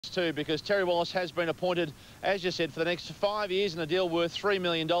too, because Terry Wallace has been appointed, as you said, for the next 5 years in a deal worth $3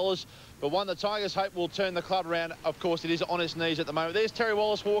 million, but one the Tigers hope will turn the club around. Of course, it is on its knees at the moment. There's Terry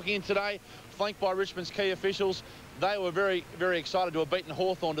Wallace walking in today, flanked by Richmond's key officials. They were very, very excited to have beaten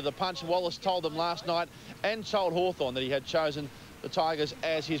Hawthorn to the punch. Wallace told them last night and told Hawthorn that he had chosen the Tigers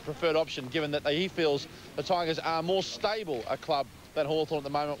as his preferred option, given that he feels the Tigers are more stable a club than Hawthorn at the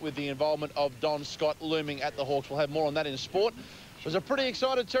moment, with the involvement of Don Scott looming at the Hawks. We'll have more on that in sport. It was a pretty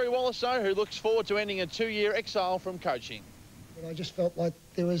excited Terry Wallace, though, who looks forward to ending a 2-year exile from coaching. But I just felt like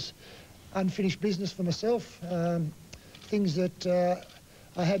there was unfinished business for myself, things that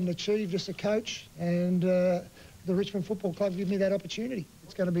I hadn't achieved as a coach, and the Richmond Football Club gave me that opportunity.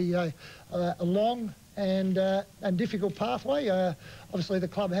 It's going to be a long and difficult pathway. Obviously, the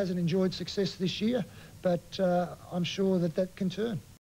club hasn't enjoyed success this year, but I'm sure that can turn.